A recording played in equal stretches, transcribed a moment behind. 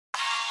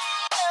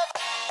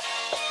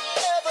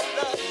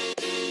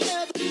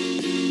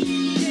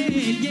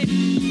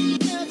You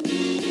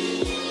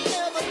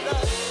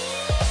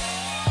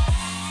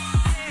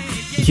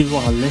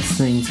are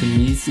listening to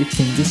Music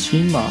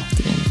Industry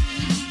Marketing,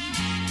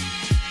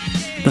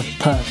 the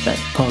perfect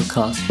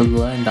podcast for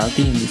learning about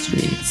the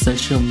industry,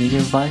 social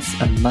media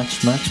advice, and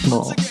much, much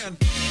more.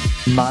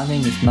 My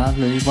name is Matt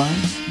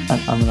Lillywhite,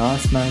 and I'm an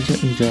artist manager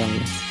and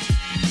journalist.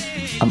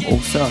 I'm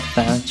also a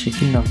fan of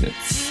chicken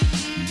nuggets.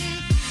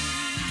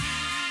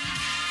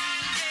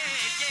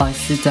 I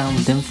sit down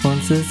with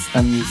influencers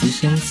and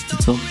musicians to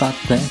talk about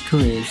their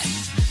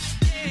careers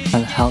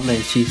and how they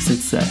achieve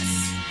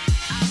success.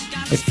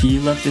 If you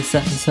love this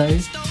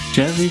episode,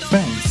 share with your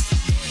friends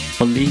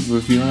or leave a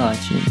review on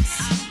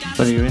iTunes.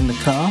 Whether you're in the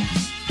car,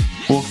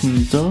 walking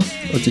the dog,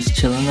 or just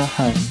chilling at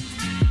home,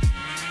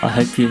 I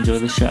hope you enjoy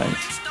the show.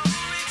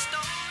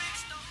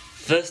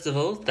 First of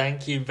all,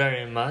 thank you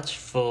very much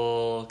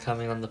for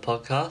coming on the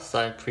podcast.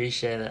 I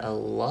appreciate it a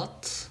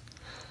lot.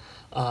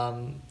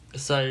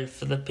 So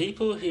for the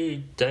people who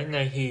don't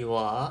know who you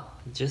are,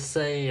 just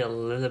say a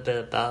little bit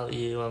about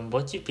you and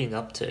what you've been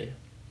up to.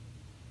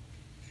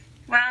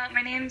 Well,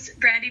 my name's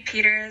Brandy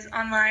Peters.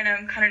 Online,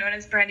 I'm kind of known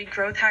as Brandy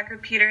Growth Hacker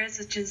Peters,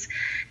 which is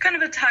kind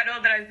of a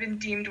title that I've been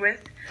deemed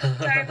with.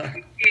 So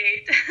I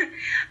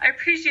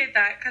appreciate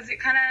that because it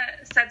kind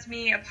of sets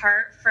me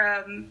apart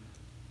from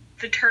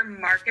the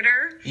term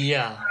marketer.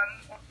 Yeah.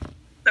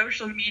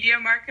 Social media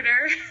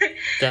marketer.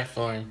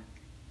 Definitely.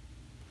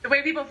 The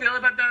way people feel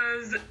about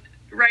those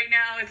right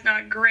now, it's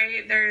not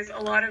great. There's a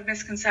lot of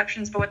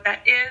misconceptions about what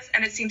that is,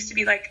 and it seems to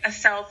be like a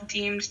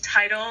self-deemed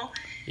title.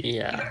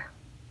 Yeah.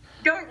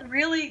 Don't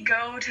really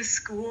go to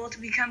school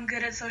to become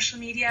good at social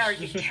media, or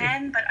you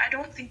can, but I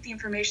don't think the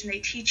information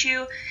they teach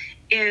you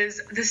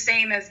is the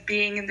same as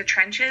being in the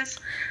trenches.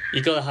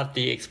 You gotta have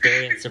the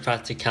experience, the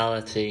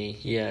practicality.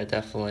 Yeah,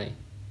 definitely.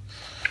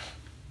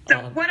 So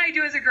what I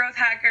do as a growth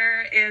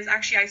hacker is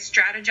actually I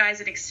strategize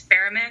and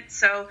experiment.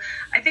 So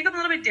I think I'm a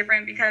little bit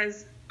different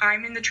because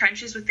I'm in the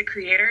trenches with the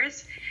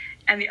creators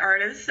and the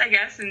artists, I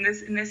guess, in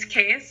this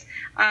case.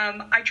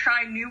 I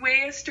try new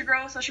ways to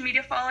grow social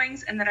media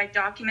followings, and then I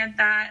document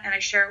that and I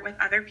share it with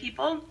other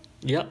people.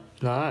 Yep,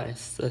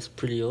 nice. That's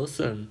pretty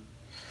awesome.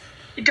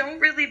 I don't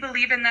really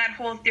believe in that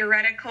whole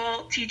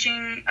theoretical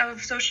teaching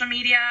of social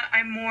media.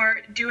 I'm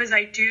more do as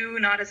I do,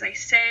 not as I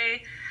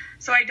say.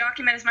 So I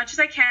document as much as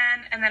I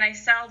can, and then I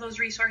sell those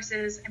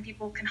resources, and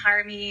people can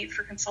hire me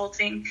for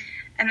consulting.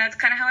 And that's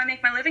kind of how I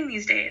make my living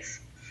these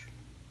days.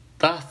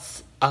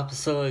 That's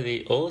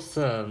absolutely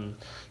awesome.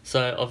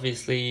 So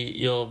obviously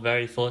you're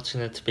very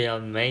fortunate to be able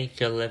to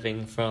make a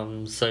living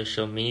from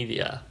social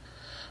media.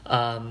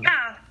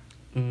 Yeah.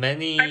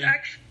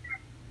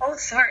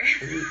 Sorry.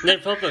 No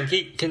problem.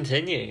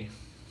 Continue.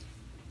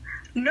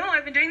 No,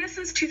 I've been doing this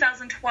since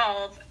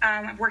 2012.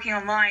 I'm working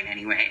online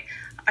anyway.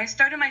 I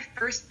started my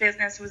first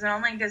business. It was an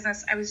online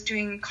business. I was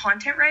doing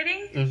content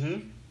writing. Mm-hmm.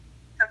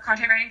 So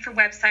content writing for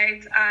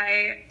websites.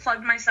 I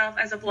plugged myself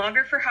as a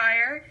blogger for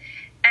hire.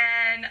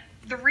 And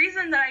the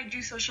reason that I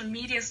do social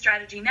media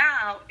strategy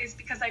now is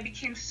because I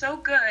became so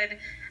good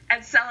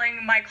at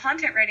selling my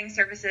content writing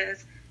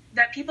services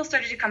that people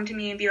started to come to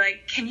me and be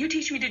like, can you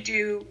teach me to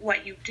do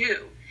what you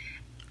do?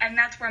 And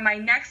that's where my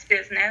next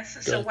business,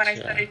 so what I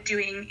started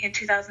doing in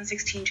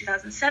 2016,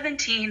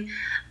 2017,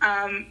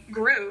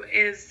 grew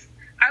is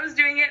I was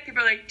doing it.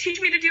 People are like, teach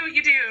me to do what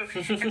you do.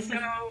 And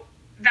so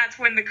that's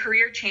when the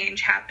career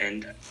change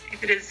happened.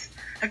 If it is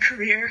a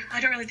career,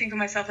 I don't really think of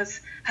myself as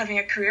having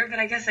a career, but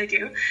I guess I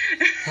do.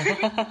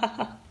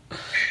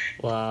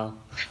 Wow.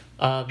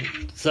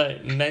 So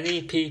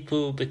many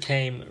people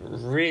became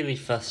really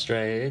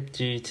frustrated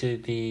due to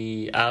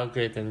the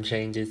algorithm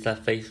changes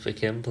that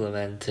Facebook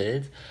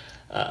implemented,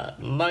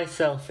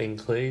 myself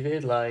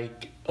included.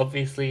 Like,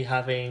 obviously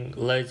having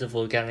loads of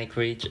organic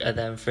reach and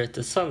then for it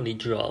to suddenly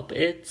drop,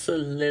 it's a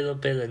little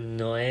bit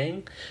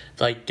annoying.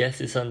 I guess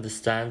it's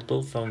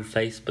understandable from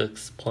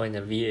Facebook's point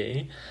of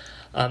view.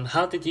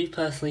 How did you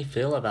personally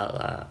feel about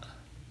that?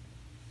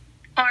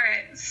 All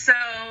right, so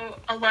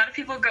a lot of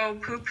people go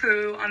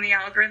poo-poo on the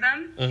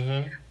algorithm.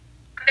 Mm-hmm.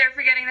 They're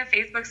forgetting that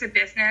Facebook's a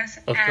business.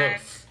 Of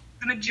course.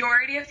 The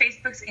majority of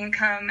Facebook's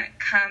income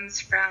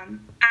comes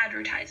from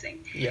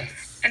advertising.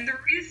 Yes. And the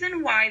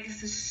reason why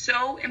this is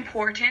so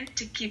important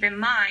to keep in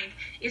mind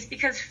is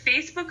because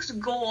Facebook's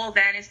goal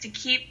then is to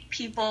keep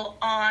people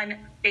on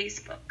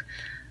Facebook.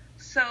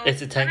 So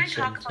it's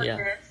attention. When I talk about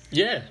this,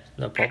 yeah,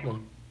 no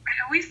problem. I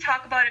always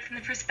talk about it from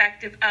the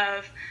perspective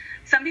of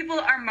some people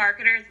are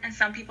marketers and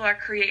some people are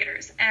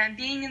creators. And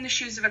being in the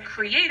shoes of a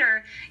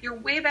creator, you're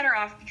way better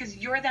off because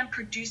you're then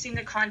producing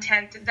the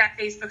content that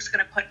Facebook's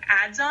going to put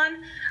ads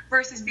on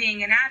versus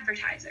being an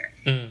advertiser.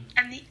 And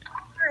the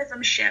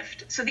algorithm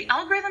shift. So the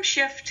algorithm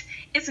shift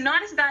is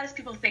not as bad as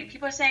people think.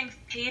 People are saying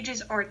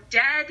pages are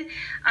dead,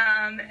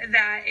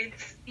 that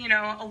it's,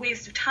 a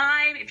waste of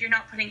time if you're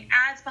not putting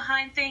ads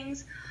behind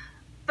things.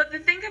 But the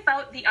thing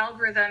about the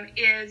algorithm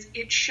is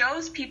it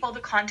shows people the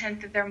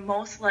content that they're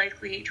most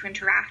likely to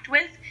interact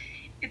with.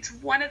 It's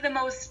one of the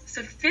most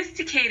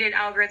sophisticated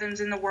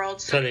algorithms in the world,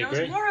 so it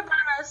knows more about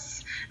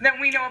us than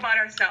we know about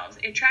ourselves.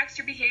 It tracks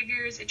your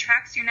behaviors, it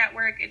tracks your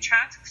network, it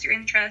tracks your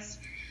interests.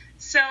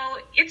 So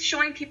it's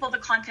showing people the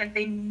content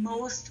they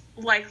most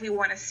likely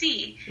want to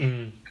see.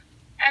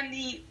 And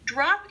the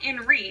drop in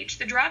reach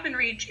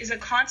is a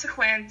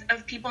consequence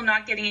of people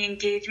not getting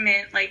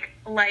engagement, like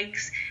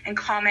likes and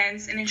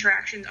comments and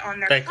interactions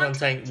on their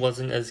content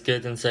wasn't as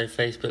good, and so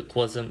Facebook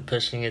wasn't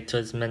pushing it to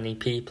as many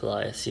people,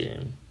 I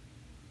assume.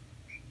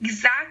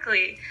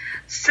 Exactly.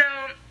 So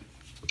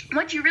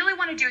what you really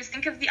want to do is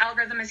think of the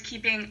algorithm as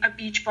keeping a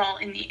beach ball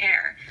in the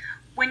air.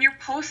 When you're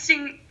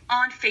posting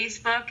on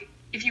Facebook,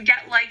 if you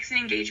get likes and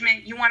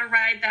engagement, you want to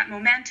ride that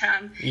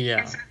momentum. Yeah.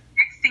 And so the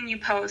next thing you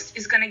post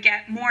is going to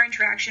get more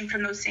interaction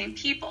from those same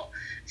people.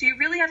 So you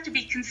really have to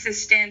be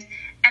consistent.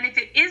 And if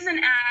it is an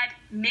ad,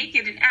 make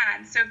it an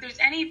ad. So if there's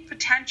any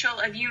potential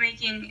of you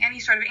making any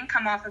sort of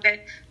income off of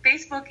it,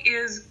 Facebook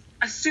is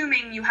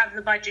assuming you have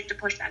the budget to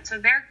push that. So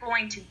they're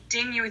going to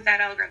ding you with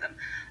that algorithm.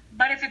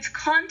 But if it's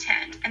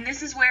content, and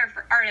this is where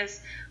for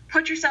artists,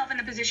 put yourself in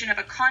the position of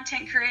a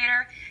content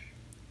creator,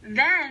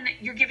 then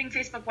you're giving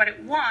Facebook what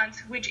it wants,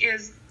 which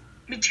is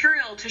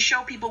material to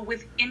show people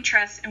with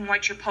interest in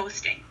what you're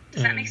posting.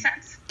 Does that make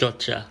sense?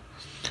 Gotcha.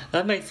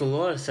 That makes a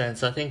lot of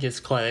sense. I think it's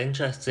quite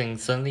interesting,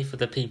 certainly for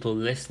the people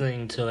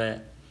listening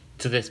to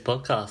this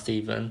podcast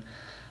even,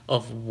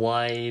 of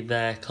why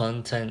their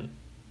content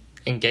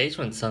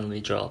engagement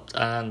suddenly dropped.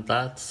 And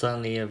that's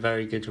certainly a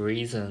very good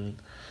reason.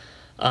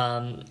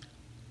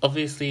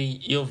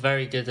 Obviously, you're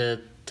very good at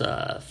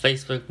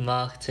Facebook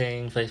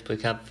marketing,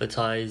 Facebook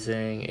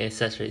advertising,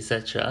 etc.,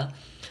 etc.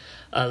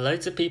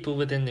 Loads of people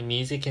within the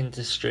music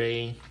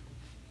industry,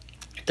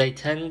 they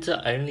tend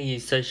to only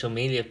use social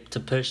media to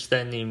push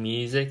their new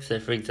music.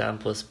 So, for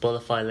example, a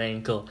Spotify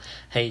link, or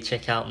hey,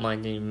 check out my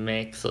new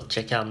mix, or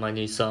check out my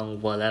new song,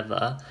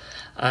 whatever.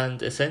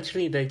 And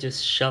essentially, they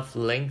just shove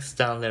links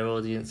down their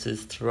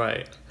audience's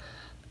throat.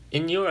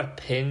 In your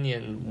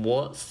opinion,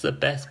 what's the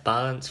best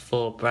balance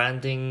for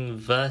branding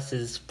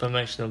versus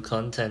promotional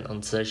content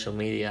on social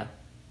media?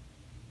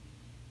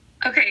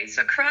 Okay,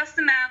 so across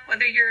the map,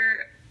 whether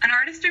you're an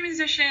artist or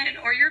musician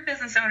or you're a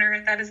business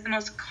owner, that is the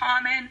most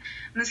common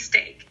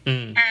mistake.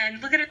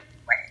 And look at it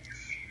this way.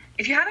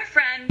 If you have a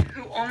friend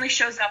who only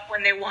shows up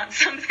when they want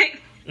something,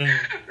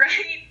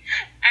 right?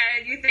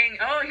 And you think,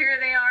 oh, here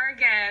they are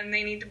again.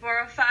 They need to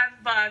borrow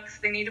 $5.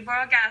 They need to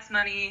borrow gas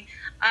money.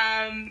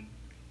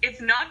 It's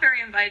not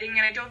very inviting,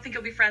 and I don't think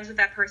you'll be friends with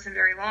that person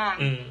very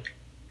long.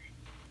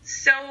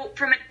 So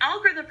from an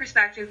algorithm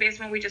perspective,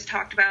 based on what we just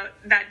talked about,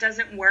 that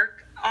doesn't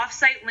work.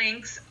 Off-site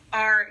links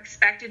are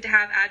expected to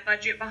have ad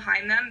budget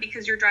behind them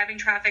because you're driving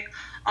traffic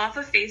off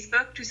of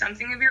Facebook to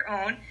something of your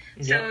own.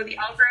 Yep. So the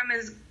algorithm,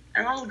 is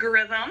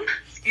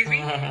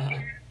going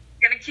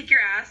to kick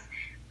your ass.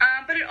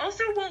 But it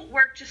also won't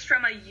work just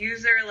from a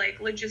user,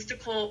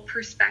 logistical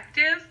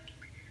perspective.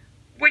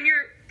 When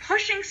you're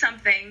pushing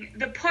something,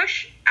 the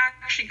push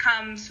actually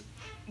comes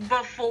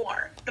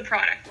before the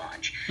product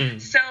launch.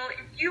 So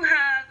if you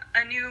have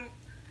a new,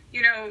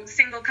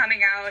 single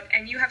coming out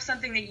and you have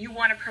something that you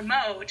want to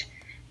promote,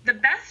 the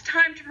best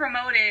time to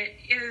promote it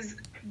is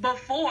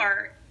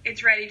before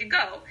it's ready to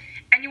go.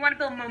 And you want to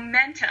build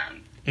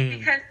momentum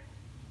because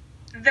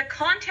the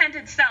content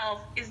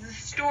itself is the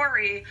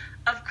story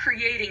of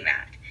creating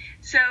that.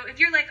 So if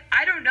you're like,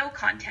 I don't know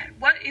content,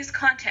 what is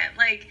content?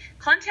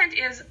 Content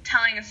is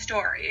telling a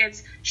story.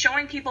 It's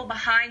showing people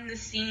behind the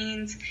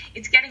scenes.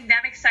 It's getting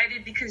them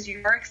excited because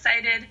you're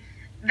excited.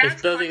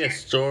 It's building content. A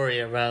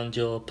story around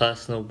your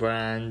personal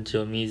brand,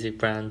 your music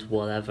brand,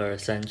 whatever,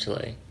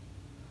 essentially.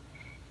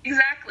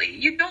 Exactly.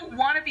 You don't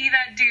want to be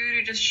that dude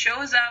who just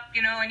shows up,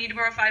 I need to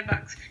borrow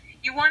 $5.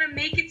 You want to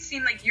make it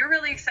seem like you're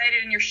really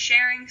excited and you're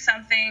sharing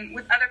something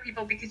with other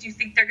people because you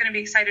think they're going to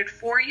be excited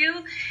for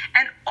you.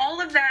 And all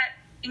of that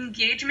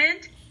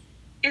engagement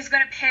is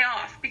going to pay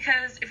off,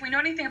 because if we know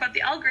anything about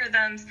the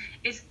algorithms,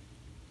 is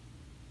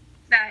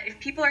that if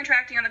people are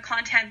interacting on the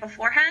content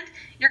beforehand,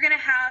 you're going to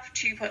have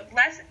to put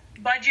less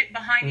budget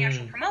behind the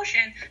actual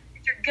promotion.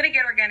 You're going to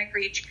get organic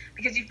reach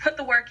because you've put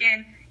the work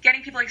in,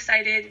 getting people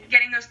excited,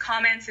 getting those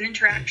comments and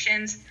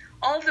interactions.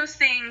 All of those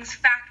things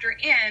factor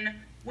in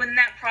when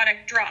that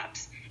product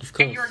drops. Of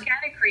course. And your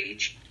organic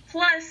reach,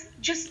 plus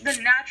just the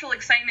natural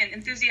excitement,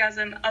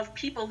 enthusiasm of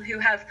people who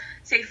have,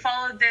 say,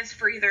 followed this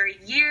for either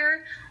a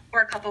year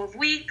or a couple of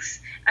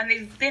weeks, and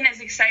they've been as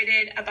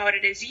excited about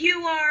it as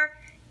you are.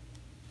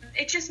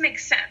 It just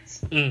makes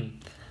sense.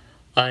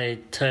 I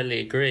totally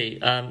agree.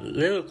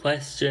 Little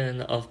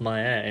question of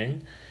my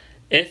own.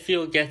 If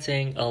you're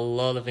getting a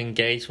lot of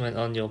engagement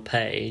on your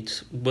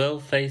page,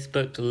 will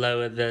Facebook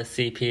lower the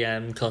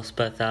CPM, cost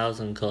per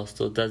thousand cost,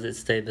 or does it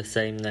stay the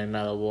same no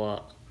matter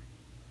what?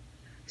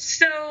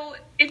 So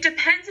it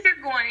depends if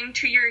you're going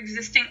to your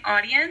existing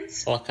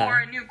audience or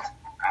a new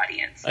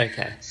audience.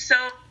 Okay. So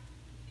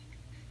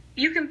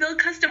you can build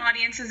custom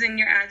audiences in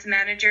your ads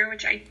manager,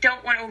 which I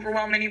don't want to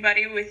overwhelm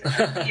anybody with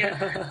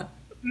nerd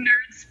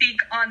speak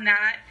on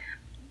that.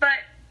 But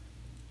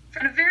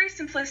on a very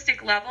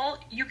simplistic level,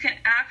 you can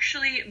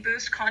actually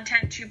boost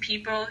content to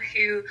people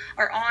who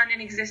are on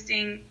an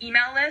existing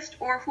email list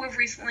or who have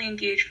recently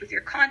engaged with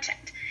your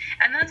content.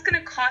 And that's going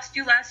to cost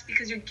you less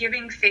because you're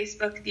giving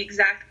Facebook the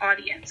exact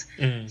audience.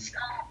 So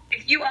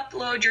if you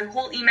upload your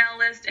whole email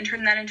list and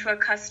turn that into a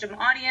custom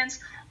audience,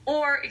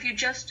 or if you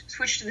just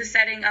switch to the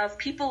setting of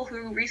people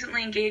who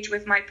recently engaged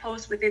with my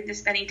post within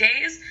this many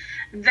days,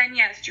 then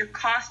yes, your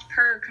cost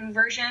per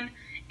conversion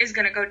is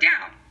going to go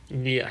down.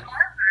 Yeah. However,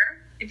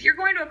 if you're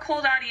going to a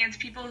cold audience,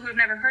 people who have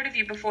never heard of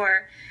you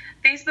before,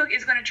 Facebook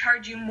is going to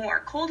charge you more.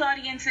 Cold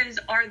audiences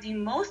are the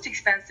most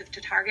expensive to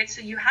target,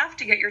 so you have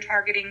to get your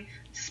targeting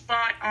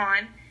spot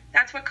on.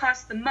 That's what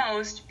costs the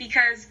most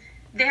because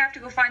they have to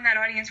go find that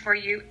audience for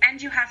you,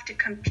 and you have to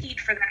compete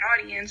for that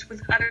audience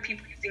with other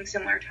people using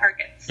similar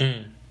targets.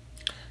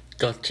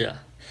 Gotcha.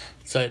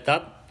 So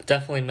that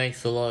definitely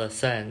makes a lot of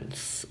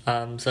sense.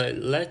 So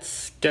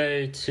let's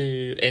go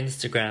to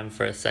Instagram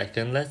for a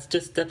second. Let's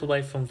just step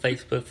away from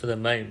Facebook for the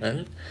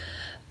moment.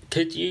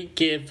 Could you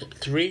give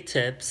 3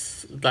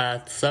 tips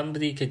that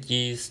somebody could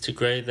use to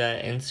grow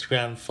their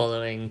Instagram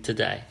following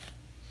today?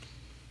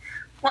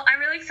 Well, I'm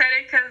really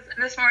excited because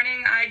this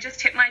morning I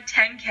just hit my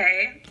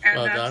 10K. And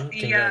Well that's done.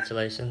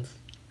 Congratulations.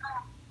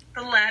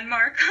 The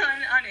landmark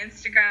on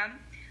Instagram.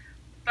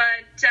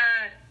 But,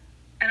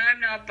 and I'm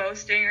not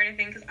boasting or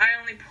anything because I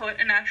only put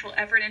an actual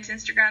effort into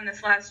Instagram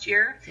this last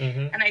year.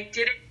 And I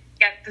didn't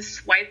get the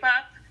swipe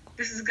up.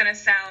 This is going to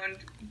sound,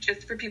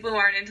 just for people who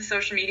aren't into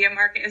social media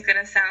market, is going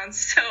to sound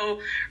so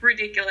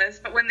ridiculous.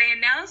 But when they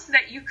announced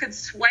that you could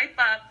swipe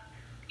up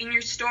in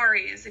your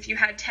stories if you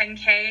had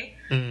 10K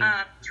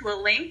to a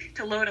link,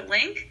 to load a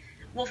link,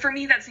 well, for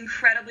me, that's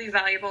incredibly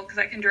valuable because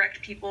I can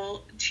direct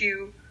people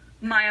to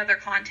my other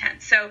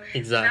content. So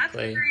that's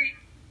where I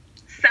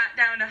sat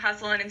down to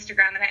hustle on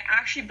Instagram, and I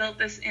actually built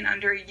this in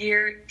under a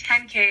year,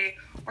 10K,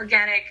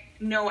 organic,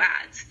 no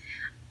ads.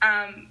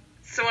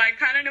 So I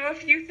kind of know a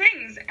few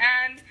things,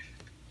 and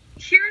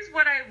here's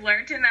what I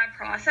learned in that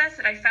process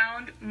that I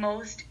found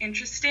most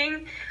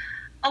interesting.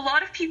 A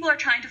lot of people are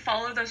trying to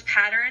follow those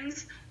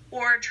patterns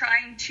or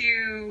trying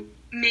to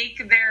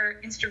make their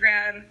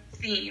Instagram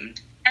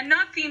themed. And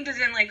not themed as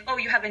in like, oh,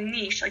 you have a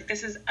niche, like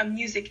this is a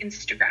music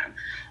Instagram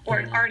or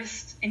an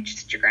artist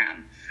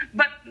Instagram,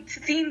 but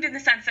themed in the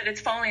sense that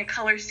it's following a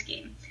color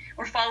scheme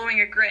or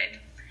following a grid.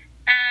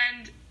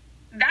 And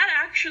that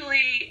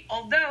actually,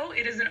 although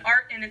it is an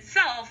art in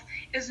itself,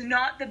 is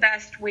not the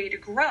best way to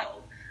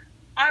grow.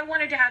 I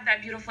wanted to have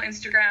that beautiful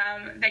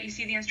Instagram that you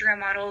see the Instagram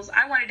models.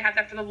 I wanted to have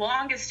that for the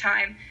longest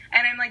time.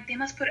 And I'm like, they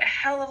must put a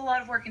hell of a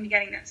lot of work into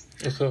getting this.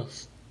 Of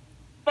course.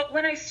 But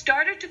when I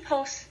started to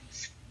post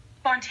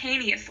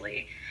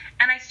spontaneously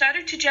and I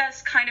started to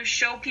just kind of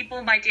show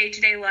people my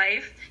day-to-day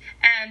life,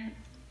 and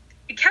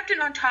it kept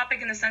it on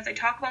topic in the sense I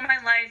talk about my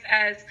life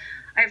as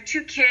I have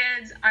 2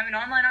 kids, I'm an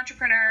online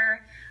entrepreneur.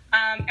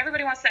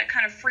 Everybody wants that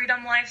kind of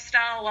freedom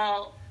lifestyle.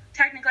 Well,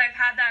 technically I've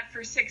had that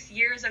for 6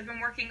 years. I've been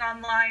working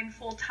online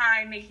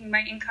full-time, making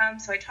my income,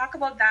 so I talk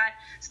about that.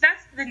 So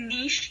that's the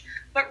niche,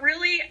 but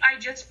really I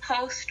just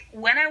post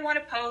when I want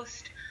to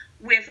post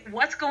with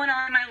what's going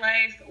on in my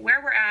life,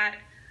 where we're at,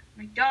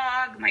 my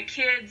dog, my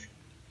kids,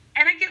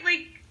 and I get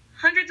like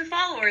hundreds of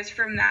followers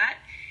from that.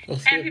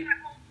 That's and good. people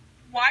are like,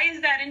 why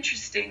is that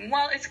interesting?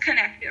 Well, it's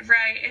connective,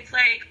 right? It's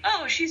like,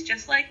 oh, she's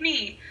just like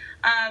me.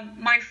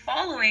 My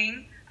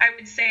following, I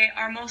would say,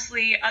 are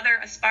mostly other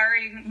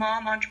aspiring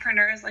mom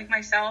entrepreneurs like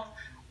myself,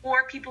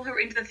 or people who are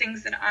into the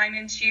things that I'm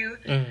into.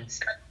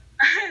 So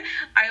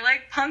I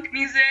like punk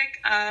music.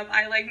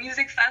 I like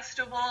music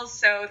festivals,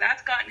 so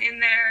that's gotten in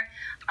there.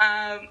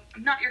 I'm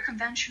not your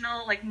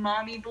conventional like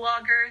mommy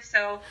blogger,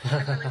 so I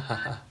really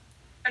want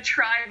a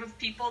tribe of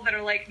people that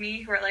are like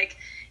me who are like,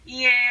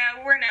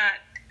 yeah, we're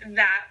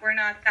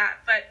not that,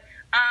 but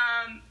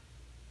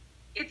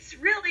it's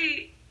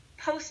really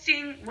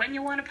posting when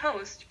you want to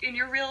post in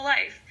your real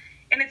life.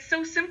 And it's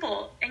so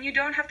simple, and you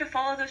don't have to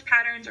follow those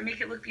patterns or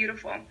make it look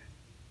beautiful.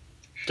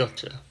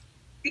 Gotcha.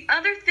 The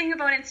other thing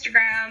about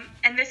Instagram,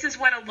 and this is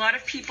what a lot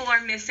of people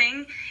are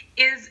missing,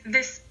 is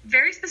this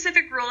very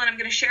specific rule, and I'm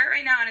going to share it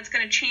right now, and it's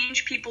going to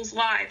change people's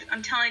lives.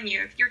 I'm telling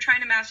you, if you're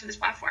trying to master this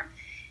platform,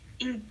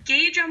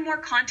 engage on more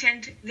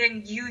content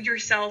than you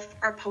yourself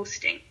are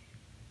posting.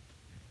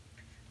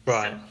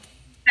 Right. So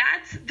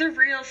that's the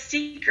real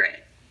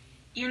secret.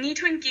 You need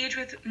to engage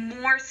with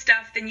more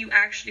stuff than you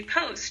actually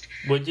post.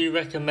 Would you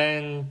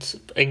recommend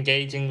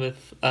engaging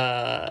with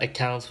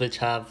accounts which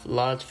have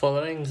large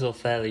followings or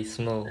fairly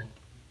small?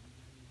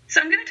 So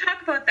I'm going to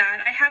talk about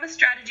that. I have a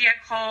strategy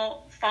I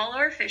call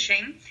follower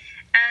fishing.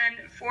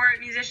 And for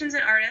musicians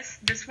and artists,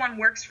 this one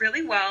works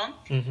really well.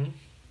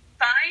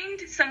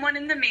 Find someone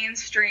in the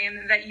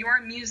mainstream that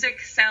your music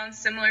sounds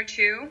similar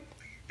to,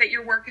 that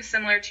your work is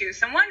similar to.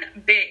 Someone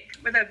big,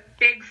 with a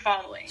big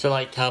following. So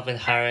like Calvin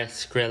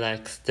Harris,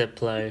 Skrillex,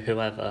 Diplo,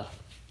 whoever.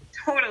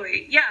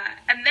 Totally, yeah.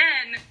 And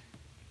then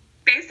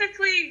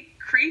basically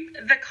creep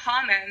the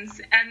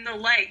comments and the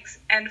likes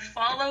and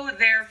follow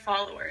their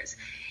followers.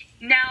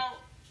 Now,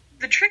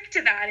 the trick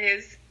to that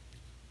is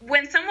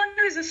when someone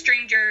who's a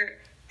stranger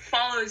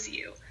follows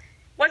you,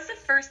 what's the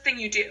first thing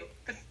you do?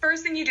 The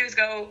first thing you do is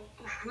go,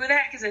 who the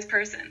heck is this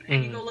person?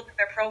 And you go look at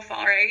their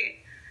profile, right?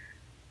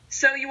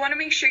 So you want to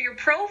make sure your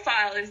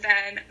profile is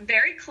then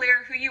very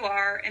clear who you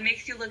are and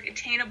makes you look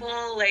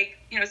attainable, like,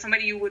 you know,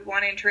 somebody you would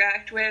want to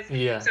interact with.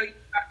 Yeah. So you've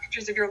got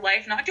pictures of your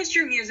life, not just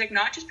your music,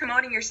 not just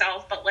promoting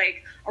yourself, but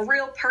like a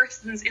real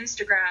person's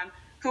Instagram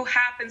who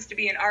happens to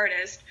be an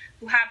artist,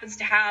 who happens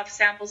to have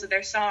samples of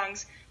their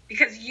songs,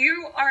 because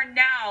you are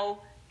now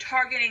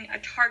targeting a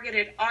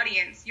targeted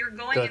audience. You're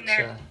going in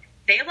there,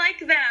 they like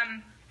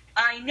them.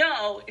 I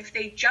know if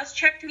they just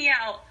checked me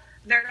out,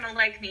 they're going to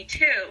like me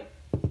too.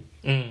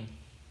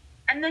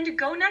 And then to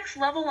go next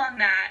level on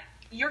that,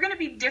 you're going to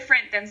be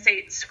different than,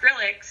 say,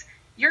 Skrillex.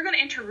 You're going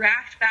to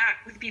interact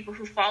back with people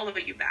who follow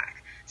you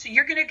back. So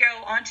you're going to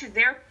go onto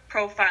their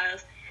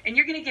profiles, and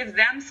you're going to give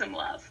them some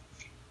love.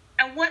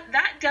 And what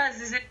that does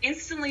is it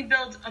instantly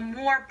builds a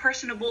more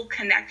personable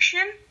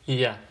connection.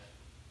 Yeah.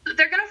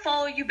 They're going to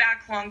follow you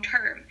back long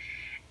term.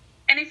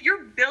 And if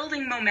you're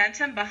building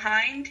momentum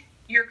behind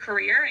your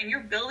career and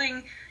you're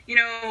building, you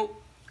know,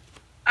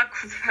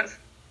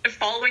 a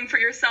following for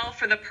yourself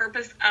for the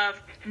purpose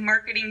of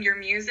marketing your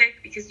music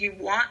because you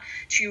want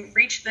to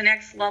reach the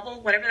next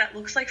level, whatever that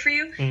looks like for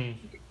you, it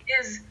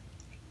is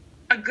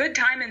a good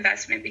time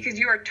investment because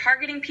you are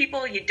targeting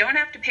people. You don't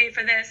have to pay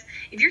for this.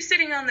 If you're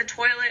sitting on the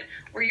toilet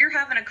or you're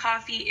having a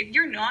coffee, if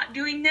you're not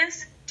doing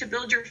this to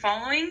build your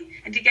following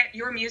and to get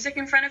your music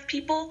in front of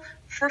people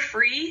for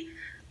free,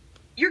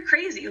 you're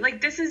crazy.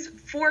 Like, this is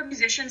for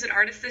musicians and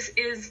artists. This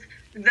is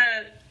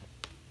the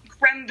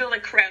creme de la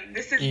creme.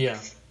 This is the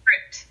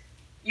script.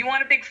 You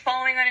want a big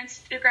following on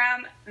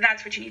Instagram,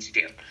 that's what you need to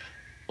do.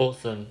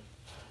 Awesome.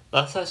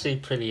 That's actually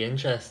pretty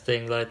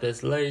interesting. Like,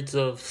 there's loads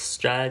of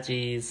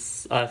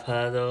strategies I've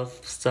heard of.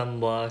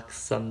 Some work,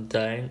 some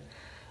don't.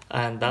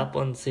 And that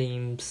one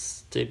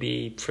seems to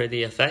be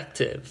pretty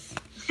effective.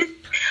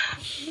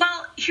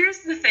 Well,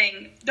 here's the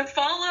thing. The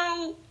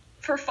follow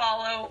for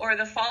follow or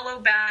the follow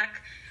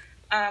back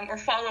or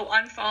follow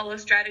unfollow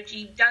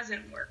strategy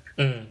doesn't work.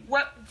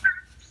 What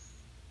works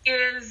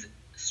is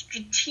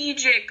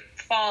strategic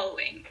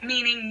following,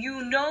 meaning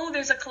you know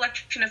there's a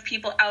collection of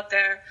people out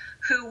there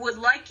who would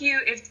like you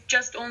if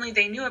just only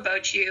they knew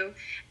about you,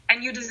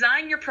 and you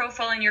design your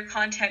profile and your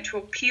content to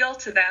appeal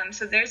to them.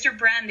 So there's your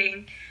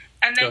branding,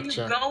 and then you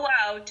go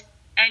out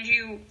and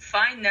you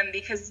find them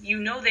because you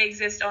know they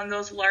exist on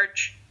those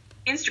large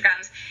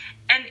Instagrams.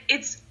 And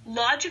it's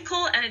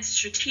logical and it's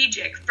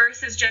strategic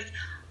versus just,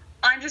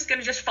 I'm just going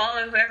to just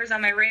follow whoever's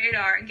on my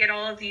radar and get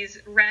all of these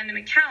random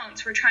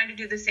accounts who are trying to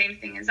do the same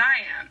thing as I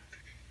am.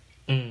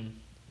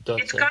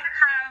 It's got to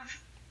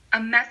have a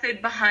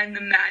method behind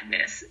the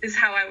madness is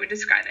how I would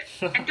describe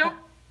it. And don't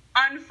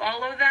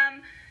unfollow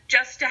them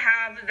just to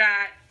have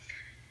that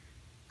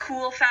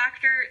cool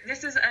factor.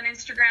 This is an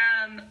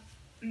Instagram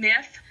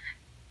myth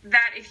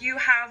that if you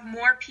have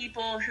more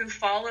people who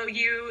follow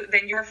you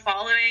than you're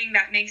following,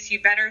 that makes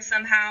you better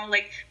somehow.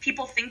 Like,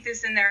 people think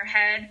this in their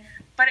head.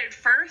 But at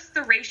first,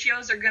 the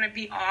ratios are going to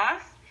be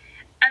off.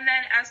 And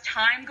then as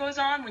time goes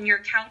on, when your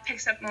account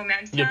picks up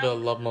momentum... You'll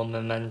build a lot more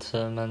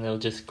momentum and it'll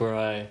just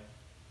grow.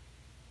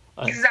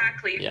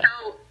 Exactly. Yeah.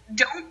 So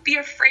don't be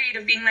afraid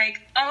of being like,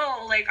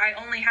 oh, like I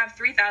only have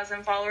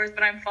 3,000 followers,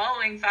 but I'm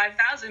following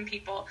 5,000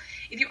 people.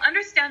 If you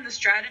understand the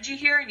strategy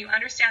here and you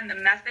understand the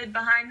method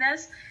behind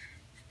this,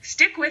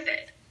 stick with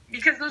it.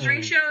 Because those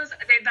ratios,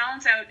 they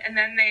balance out and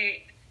then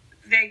they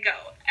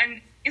go.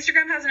 And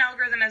Instagram has an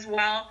algorithm as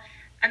well.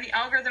 And the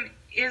algorithm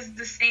is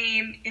the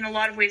same in a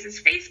lot of ways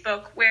as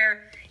Facebook,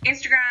 where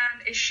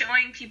Instagram is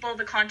showing people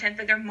the content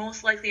that they're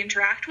most likely to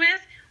interact with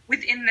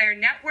within their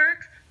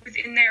network,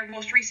 within their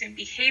most recent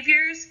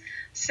behaviors.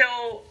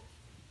 So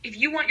if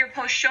you want your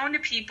post shown to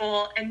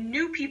people and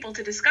new people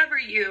to discover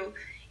you,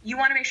 you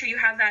want to make sure you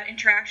have that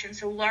interaction.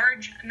 So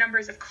large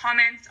numbers of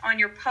comments on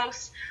your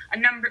post, a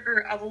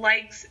number of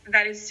likes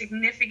that is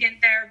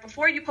significant there.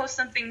 Before you post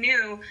something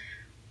new,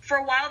 for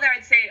a while there,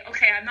 I'd say,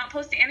 okay, I'm not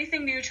posting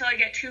anything new till I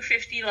get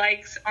 250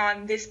 likes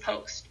on this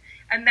post.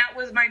 And that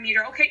was my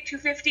meter. Okay,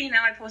 250,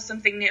 now I post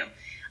something new.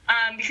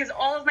 Because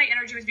all of my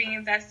energy was being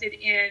invested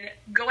in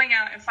going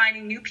out and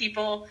finding new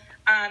people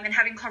and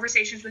having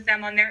conversations with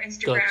them on their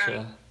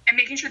Instagram and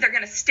making sure they're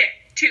going to stick,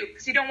 too.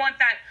 Because you don't want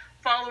that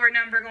follower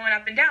number going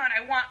up and down.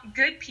 I want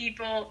good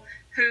people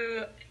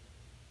who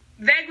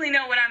vaguely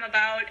know what I'm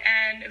about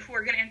and who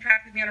are going to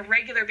interact with me on a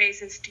regular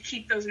basis to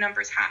keep those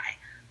numbers high.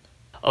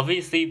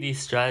 Obviously,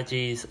 these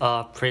strategies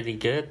are pretty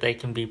good. They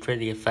can be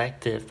pretty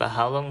effective. But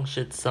how long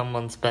should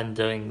someone spend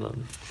doing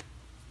them?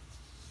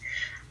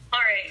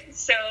 All right.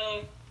 So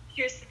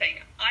here's the thing.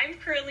 I'm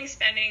currently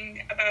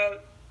spending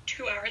about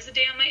 2 hours a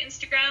day on my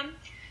Instagram,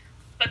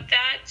 but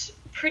that's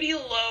pretty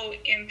low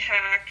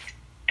impact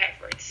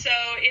effort. So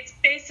it's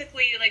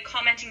basically like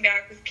commenting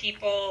back with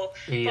people,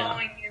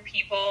 following new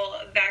people,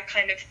 that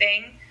kind of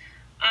thing.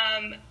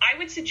 I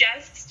would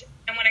suggest,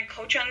 and when I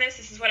coach on this,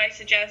 this is what I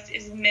suggest,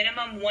 is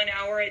minimum 1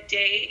 hour a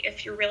day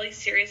if you're really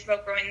serious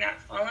about growing that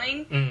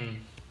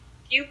following.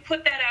 You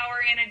put that hour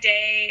in a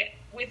day,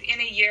 within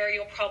a year,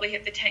 you'll probably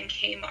hit the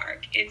 10K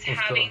mark. It's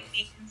having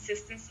the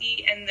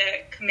consistency and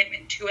the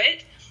commitment to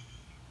it.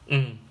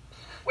 Mm.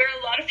 Where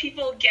a lot of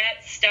people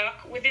get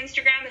stuck with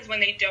Instagram is when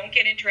they don't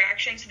get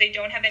interaction, so they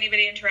don't have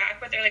anybody to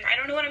interact with. They're like, I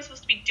don't know what I'm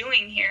supposed to be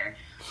doing here.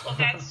 Well,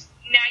 that's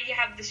now you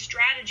have the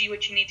strategy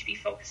which you need to be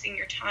focusing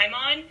your time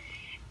on.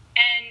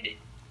 And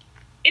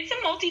it's a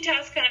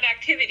multitask kind of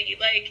activity.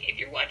 Like, if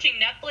you're watching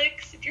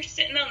Netflix, if you're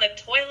sitting on the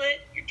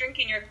toilet, you're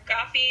drinking your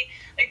coffee,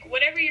 like,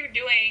 whatever you're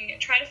doing,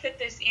 try to fit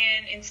this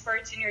in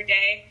spurts in your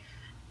day.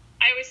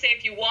 I always say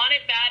if you want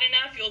it bad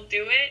enough, you'll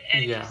do it.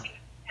 And if you see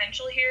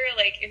potential here,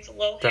 like, it's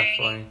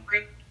low-hanging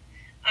fruit.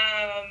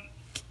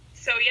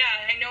 So,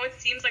 yeah, I know it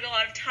seems like a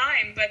lot of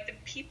time, but the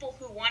people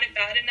who want it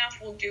bad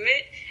enough will do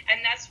it, and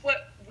that's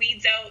what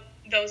weeds out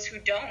those who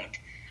don't.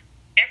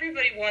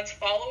 Everybody wants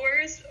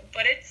followers,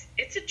 but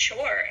it's a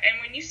chore.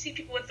 And when you see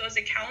people with those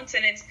accounts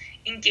and it's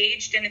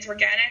engaged and it's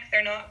organic,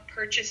 they're not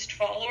purchased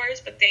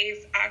followers, but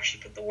they've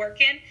actually put the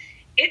work in,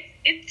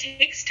 it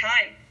takes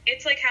time.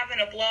 It's like having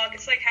a blog.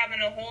 It's like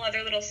having a whole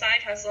other little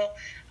side hustle.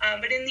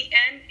 But in the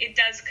end, it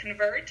does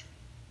convert.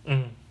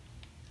 Mm.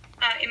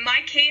 In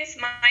my case,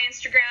 my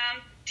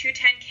Instagram,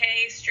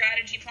 210K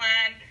strategy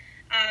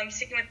plan,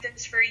 sticking with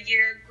this for a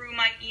year, grew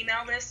my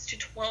email list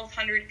to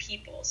 1,200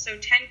 people. So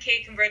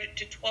 10K converted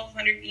to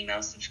 1,200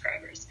 email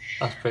subscribers.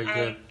 That's pretty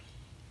good.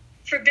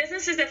 For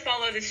businesses that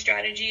follow this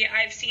strategy,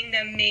 I've seen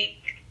them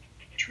make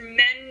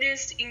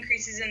tremendous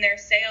increases in their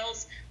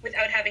sales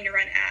without having to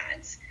run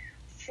ads.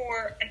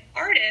 For an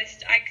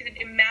artist, I could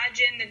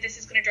imagine that this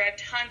is going to drive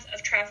tons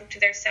of traffic to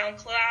their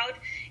SoundCloud.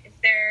 If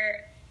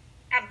they're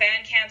have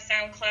Bandcamp,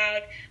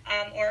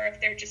 SoundCloud, or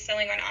if they're just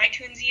selling on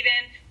iTunes even,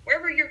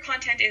 wherever your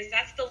content is,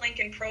 that's the link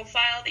and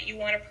profile that you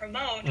want to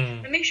promote.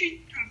 But make sure you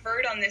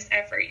convert on this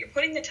effort. You're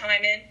putting the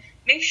time in.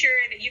 Make sure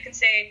that you can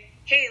say,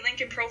 hey, link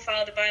and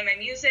profile to buy my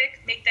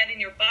music, make that in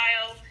your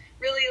bio,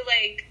 really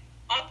like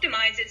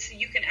optimize it so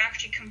you can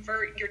actually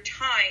convert your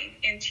time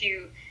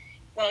into,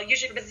 well,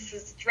 usually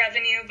businesses it's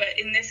revenue, but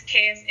in this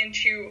case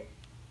into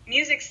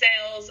music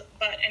sales,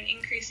 but an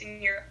increase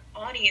in your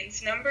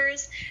audience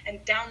numbers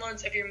and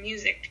downloads of your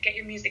music to get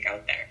your music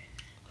out there.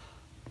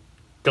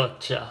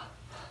 Gotcha.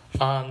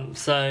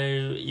 So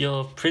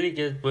you're pretty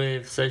good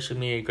with social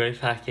media growth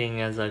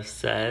hacking, as I've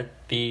said.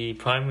 The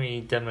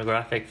primary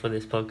demographic for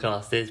this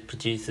podcast is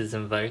producers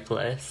and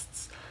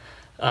vocalists,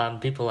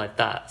 people like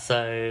that.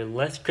 So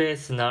let's create a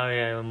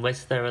scenario in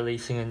which they're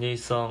releasing a new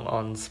song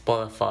on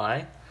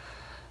Spotify.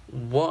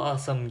 What are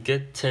some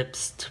good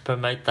tips to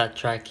promote that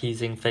track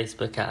using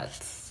Facebook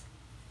ads?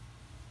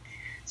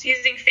 So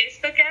using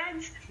Facebook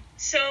ads,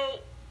 so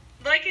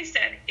like I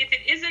said, if it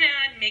is an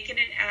ad, make it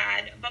an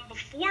ad. But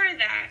before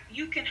that,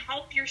 you can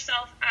help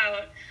yourself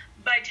out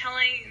by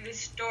telling the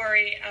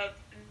story of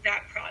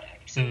that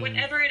product. So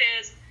whatever it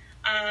is,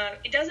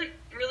 it doesn't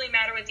really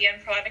matter what the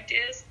end product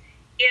is.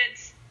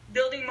 It's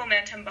building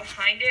momentum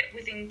behind it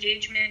with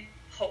engagement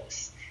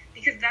posts,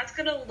 because that's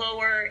going to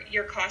lower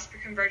your cost per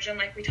conversion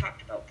like we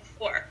talked about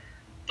before.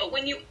 But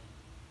when you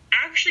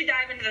actually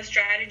dive into the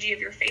strategy of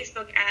your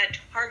Facebook ad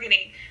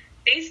targeting,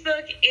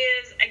 Facebook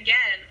is,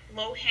 again,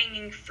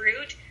 low-hanging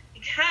fruit,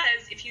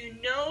 because if you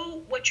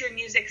know what your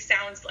music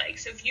sounds like,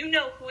 so if you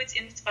know who it's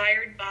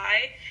inspired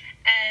by,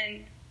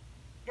 and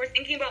we're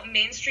thinking about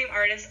mainstream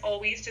artists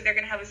always, so they're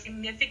going to have a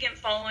significant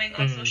following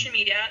on social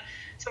media,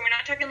 so we're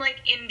not talking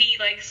like indie,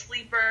 like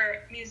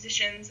sleeper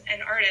musicians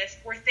and artists.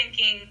 We're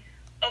thinking,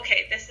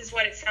 okay, this is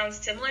what it sounds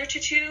similar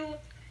to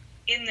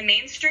in the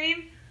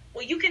mainstream.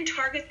 Well, you can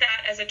target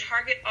that as a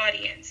target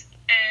audience.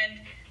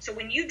 And so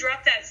when you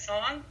drop that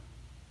song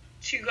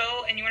to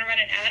go and you want to run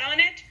an ad on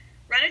it,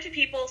 run it to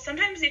people.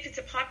 Sometimes if it's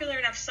a popular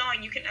enough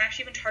song, you can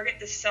actually even target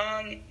the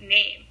song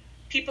name.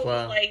 People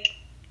who like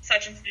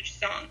such and such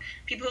song,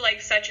 people who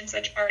like such and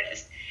such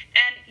artist.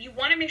 And you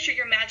want to make sure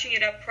you're matching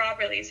it up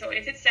properly. So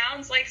if it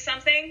sounds like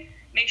something,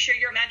 make sure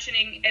you're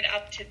matching it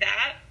up to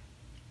that.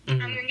 I'm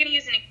going to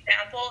use an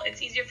example.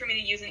 It's easier for me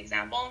to use an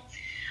example.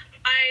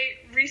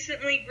 I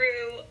recently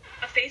grew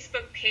a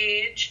Facebook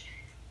page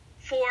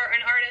for an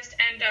artist,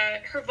 and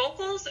her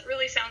vocals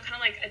really sound kind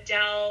of like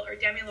Adele or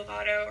Demi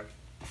Lovato or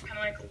kind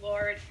of like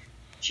Lorde.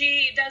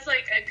 She does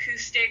like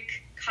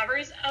acoustic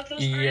covers of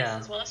those artists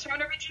as well as her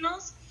own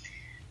originals.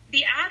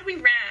 The ad we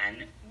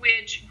ran,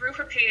 which grew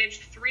her page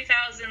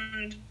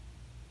 3,000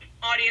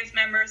 audience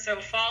members,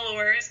 so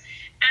followers,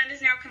 and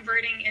is now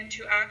converting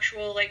into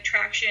actual like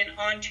traction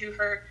onto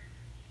her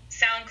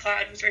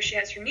SoundCloud, which is where she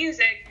has her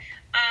music,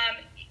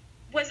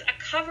 was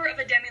a cover of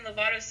a Demi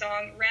Lovato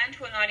song, ran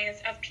to an audience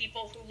of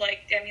people who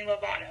like Demi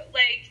Lovato.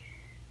 Like,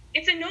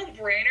 it's a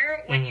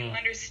no-brainer when you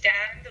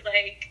understand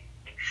like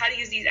how to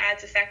use these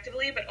ads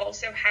effectively, but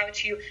also how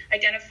to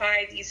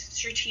identify these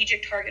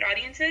strategic target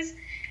audiences.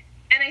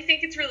 And I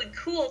think it's really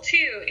cool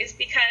too, is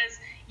because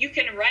you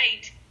can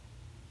write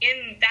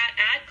in that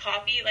ad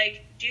copy,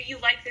 like, do you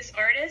like this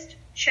artist?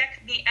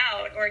 Check me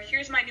out. Or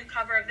here's my new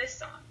cover of this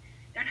song.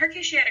 Now, in her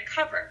case, she had a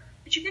cover.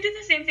 But you can do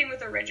the same thing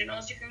with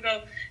originals. You can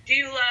go, do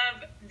you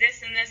love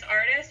this and this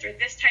artist or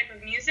this type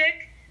of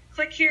music?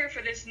 Click here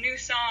for this new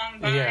song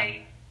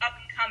by up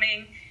and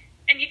coming.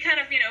 and you kind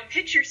of,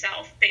 pitch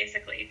yourself,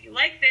 basically. If you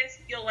like this,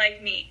 you'll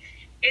like me.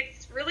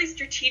 It's really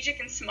strategic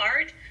and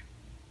smart,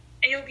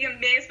 and you'll be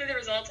amazed by the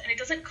results, and it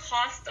doesn't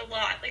cost a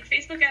lot. Like,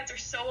 Facebook ads are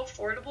so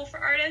affordable for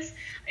artists.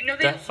 I know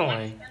they don't want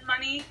to spend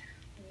money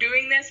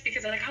doing this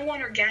because they're like, I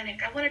want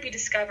organic, I want to be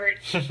discovered.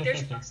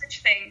 There's no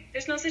such thing.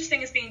 There's no such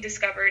thing as being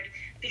discovered,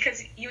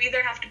 because you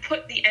either have to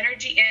put the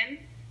energy in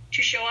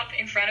to show up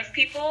in front of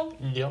people,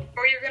 yep,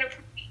 or you're going to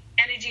put the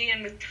energy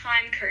in with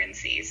time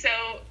currency. So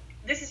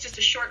this is just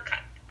a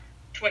shortcut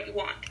to what you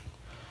want.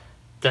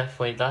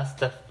 Definitely.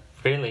 That's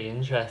really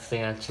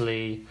interesting,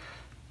 actually,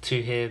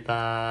 to hear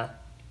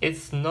that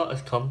it's not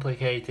as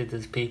complicated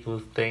as people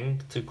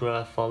think to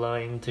grow a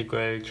following, to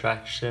grow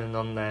traction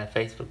on their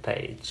Facebook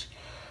page.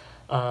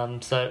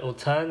 So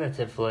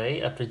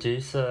alternatively, a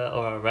producer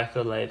or a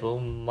record label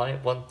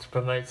might want to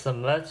promote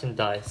some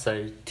merchandise,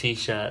 so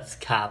t-shirts,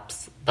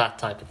 caps, that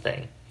type of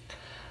thing.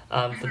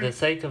 For the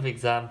sake of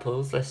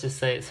examples, let's just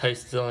say it's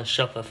hosted on a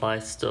Shopify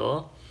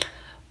store.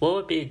 What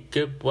would be a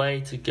good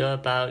way to go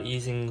about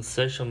using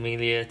social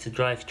media to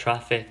drive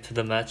traffic to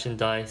the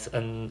merchandise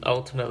and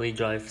ultimately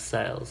drive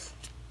sales?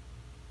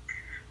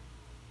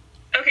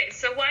 Okay,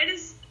 so why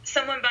does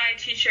someone buy a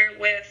t-shirt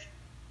with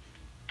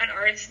an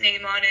artist's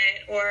name on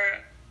it or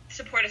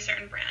support a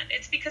certain brand?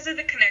 It's because of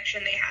the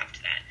connection they have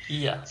to that.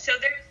 Yeah. So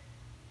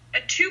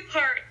there's a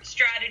two-part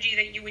strategy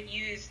that you would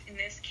use in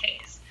this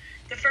case.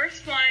 The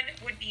first one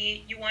would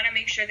be you want to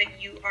make sure that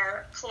you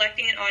are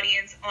collecting an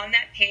audience on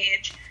that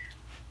page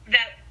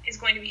that is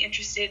going to be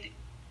interested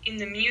in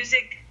the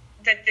music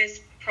that this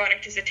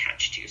product is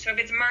attached to. So if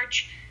it's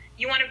merch,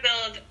 you want to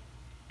build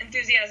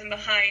enthusiasm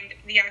behind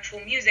the actual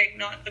music,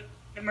 not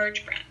the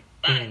merch brand.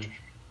 But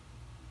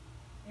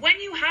when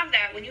you have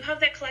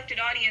that collected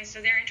audience,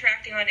 so they're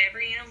interacting on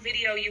every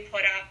video you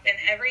put up and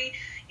every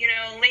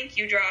link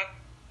you drop,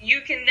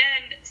 you can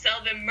then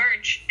sell them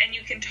merch, and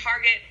you can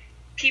target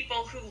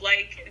people who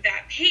like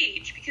that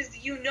page because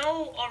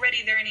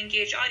already they're an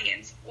engaged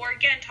audience. Or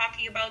again,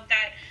 talking about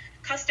that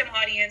custom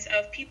audience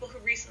of people who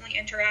recently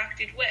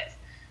interacted with.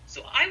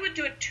 So I would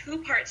do a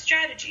two-part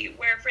strategy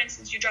where, for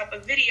instance, you drop a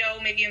video,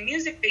 maybe a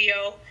music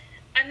video,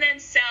 and then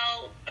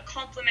sell a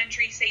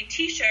complimentary, say,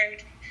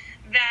 t-shirt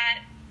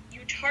that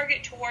you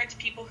target towards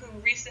people who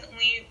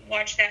recently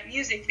watched that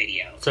music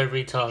video. So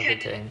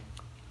retargeting.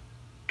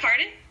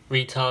 Pardon?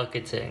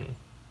 Retargeting.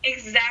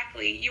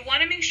 Exactly. You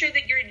want to make sure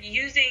that you're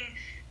using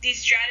these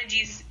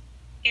strategies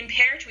in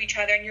pair to each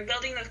other and you're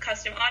building those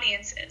custom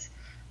audiences.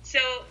 So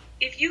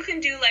if you can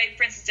do, like,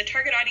 for instance, a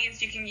target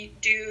audience you can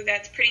do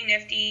that's pretty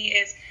nifty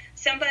is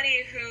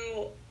somebody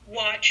who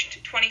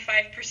watched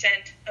 25%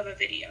 of a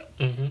video.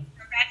 Mm-hmm.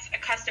 That's a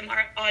custom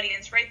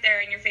audience right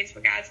there in your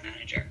Facebook Ads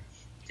Manager.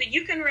 So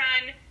you can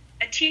run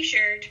a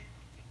t-shirt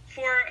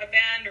for a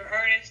band or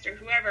artist or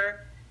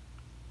whoever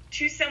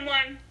to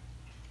someone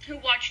who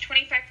watched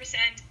 25%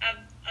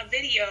 of a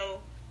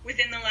video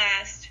within the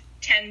last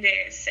 10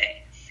 days,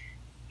 say.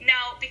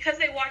 Now, because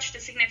they watched a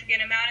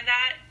significant amount of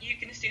that, you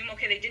can assume,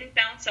 okay, they didn't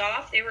bounce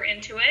off, they were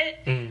into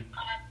it.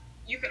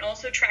 You can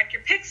also track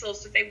your pixels.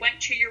 So if they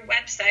went to your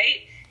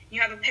website, you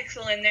have a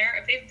pixel in there.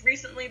 If they've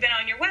recently been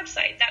on your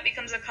website, that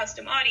becomes a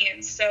custom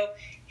audience. So,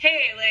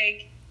 hey,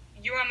 like,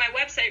 you were on my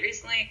website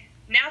recently.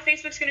 Now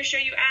Facebook's going to show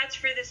you ads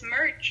for this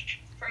merch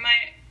for my,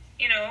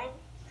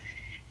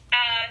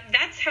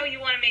 that's how you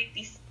want to make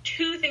these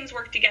two things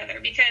work together,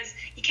 because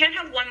you can't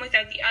have one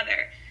without the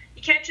other.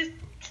 You can't just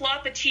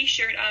plop a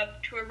t-shirt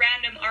up to a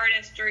random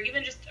artist or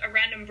even just a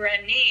random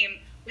brand name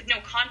with no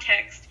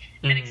context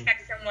and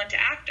expect someone to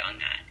act on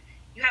that.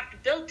 You have to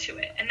build to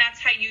it, and that's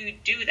how you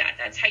do that.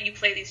 That's how you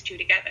play these two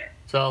together.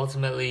 So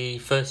ultimately,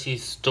 first you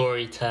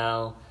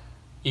storytell,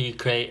 you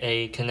create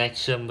a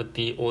connection with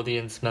the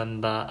audience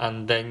member,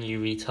 and then you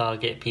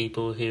retarget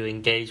people who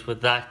engage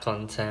with that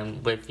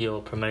content with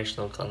your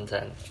promotional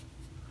content.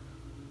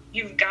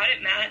 You've got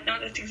it, Matt.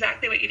 No, that's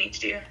exactly what you need to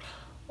do.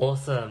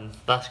 Awesome.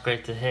 That's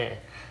great to hear.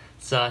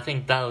 So I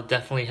think that'll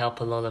definitely help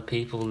a lot of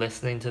people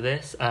listening to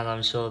this, and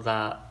I'm sure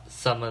that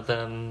some of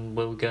them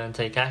will go and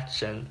take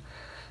action.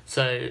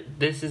 So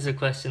this is a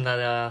question that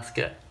I ask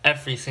at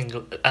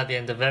the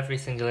end of every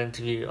single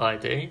interview I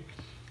do.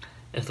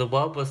 If the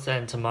world was to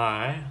end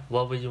tomorrow,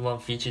 what would you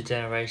want future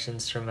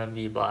generations to remember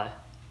you by?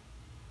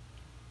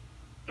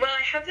 Well,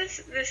 I have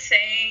this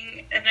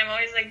saying, and I'm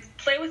always like,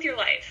 play with your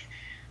life.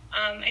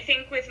 I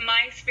think with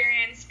my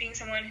experience being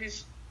someone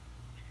who's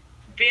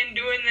been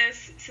doing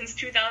this since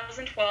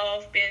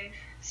 2012, been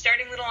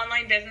starting little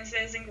online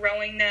businesses and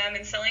growing them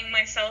and selling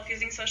myself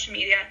using social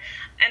media,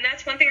 and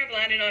that's one thing I've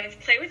landed on is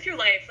play with your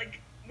life.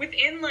 Like,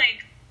 within,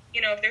 like,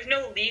 if there's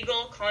no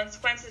legal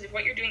consequences, if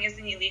what you're doing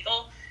isn't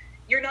illegal,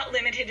 you're not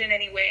limited in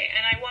any way.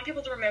 And I want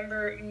people to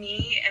remember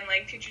me and,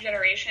 like, future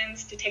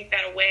generations to take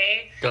that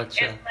away.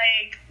 Gotcha. And,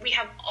 like, we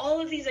have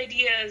all of these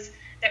ideas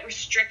that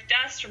restrict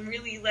us from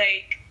really,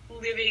 like,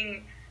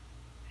 living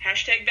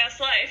 #best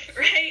life,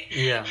 right?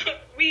 Yeah.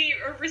 We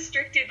are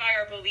restricted by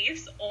our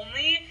beliefs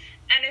only,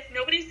 And if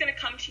nobody's going to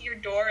come to your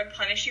door and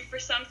punish you for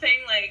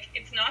something, like,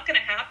 it's not going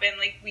to happen.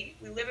 Like, we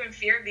live in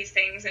fear of these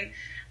things. And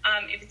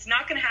if it's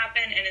not going to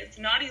happen and it's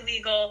not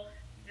illegal,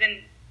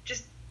 then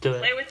just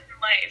play with your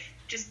life.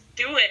 Just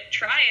do it.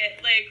 Try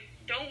it. Like,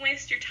 don't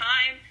waste your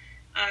time.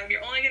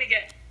 You're only going to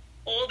get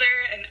older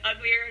and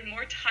uglier and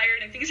more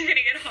tired, and things are going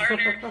to get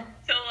harder.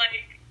 So,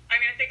 like, I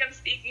mean, I think I'm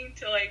speaking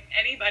to, like,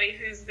 anybody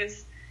who's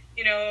this,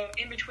 you know,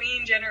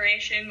 in-between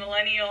generation,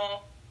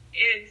 millennial.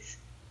 It's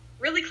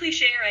really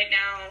cliche right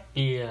now.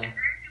 Yeah. And very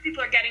few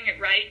people are getting it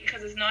right,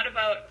 because it's not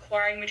about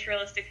acquiring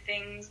materialistic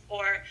things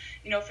or,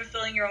 you know,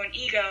 fulfilling your own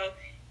ego.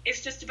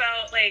 It's just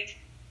about, like,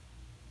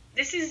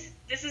 this is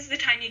the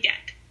time you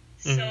get.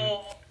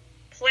 So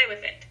play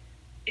with it.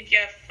 If you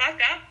fuck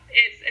up,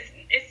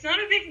 it's not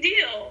a big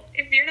deal.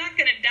 If you're not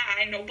gonna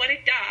die, nobody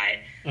died.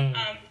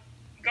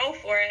 Go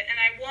for it. And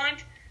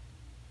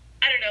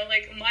I don't know,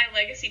 like, my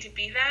legacy to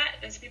be that.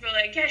 As people are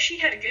like, yeah, she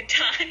had a good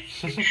time.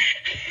 She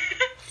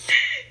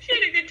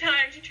had a good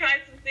time. She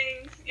tried some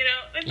things, you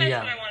know. That's what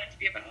I want it to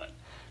be about.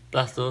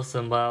 That's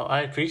awesome. Well,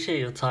 I appreciate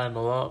your time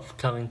a lot for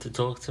coming to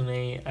talk to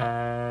me,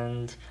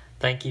 and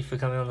thank you for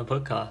coming on the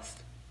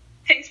podcast.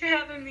 Thanks for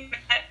having me,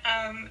 Matt.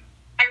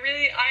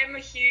 I'm a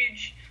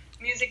huge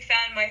music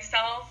fan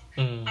myself.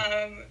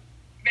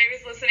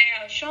 Maybe's listening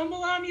out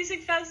Shambhala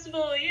Music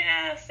Festival,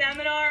 yeah,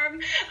 Salmon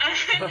Arm. I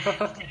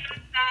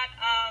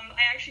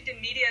actually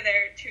did media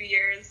there 2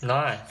 years.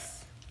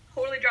 Nice.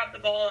 Totally dropped the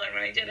ball on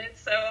when I did it,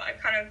 so I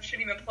kind of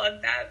shouldn't even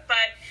plug that.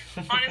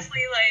 But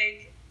honestly,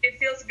 like, it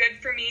feels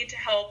good for me to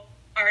help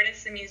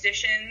artists and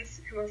musicians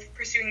who are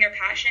pursuing their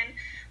passion,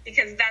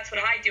 because that's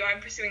what I do.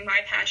 I'm pursuing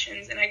my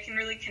passions, and I can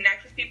really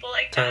connect with people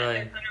like that.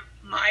 They're kind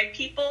of my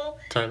people.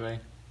 Totally.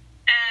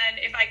 And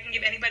if I can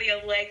give anybody a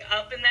leg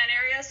up in that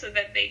area so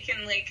that they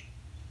can, like,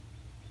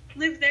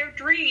 live their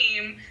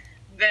dream,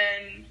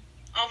 then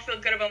I'll feel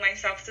good about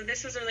myself. So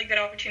this was a really good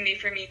opportunity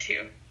for me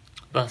too.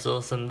 That's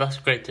awesome. That's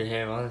great to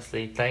hear,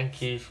 honestly.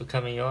 Thank you for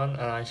coming on,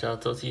 and I shall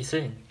talk to you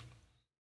soon.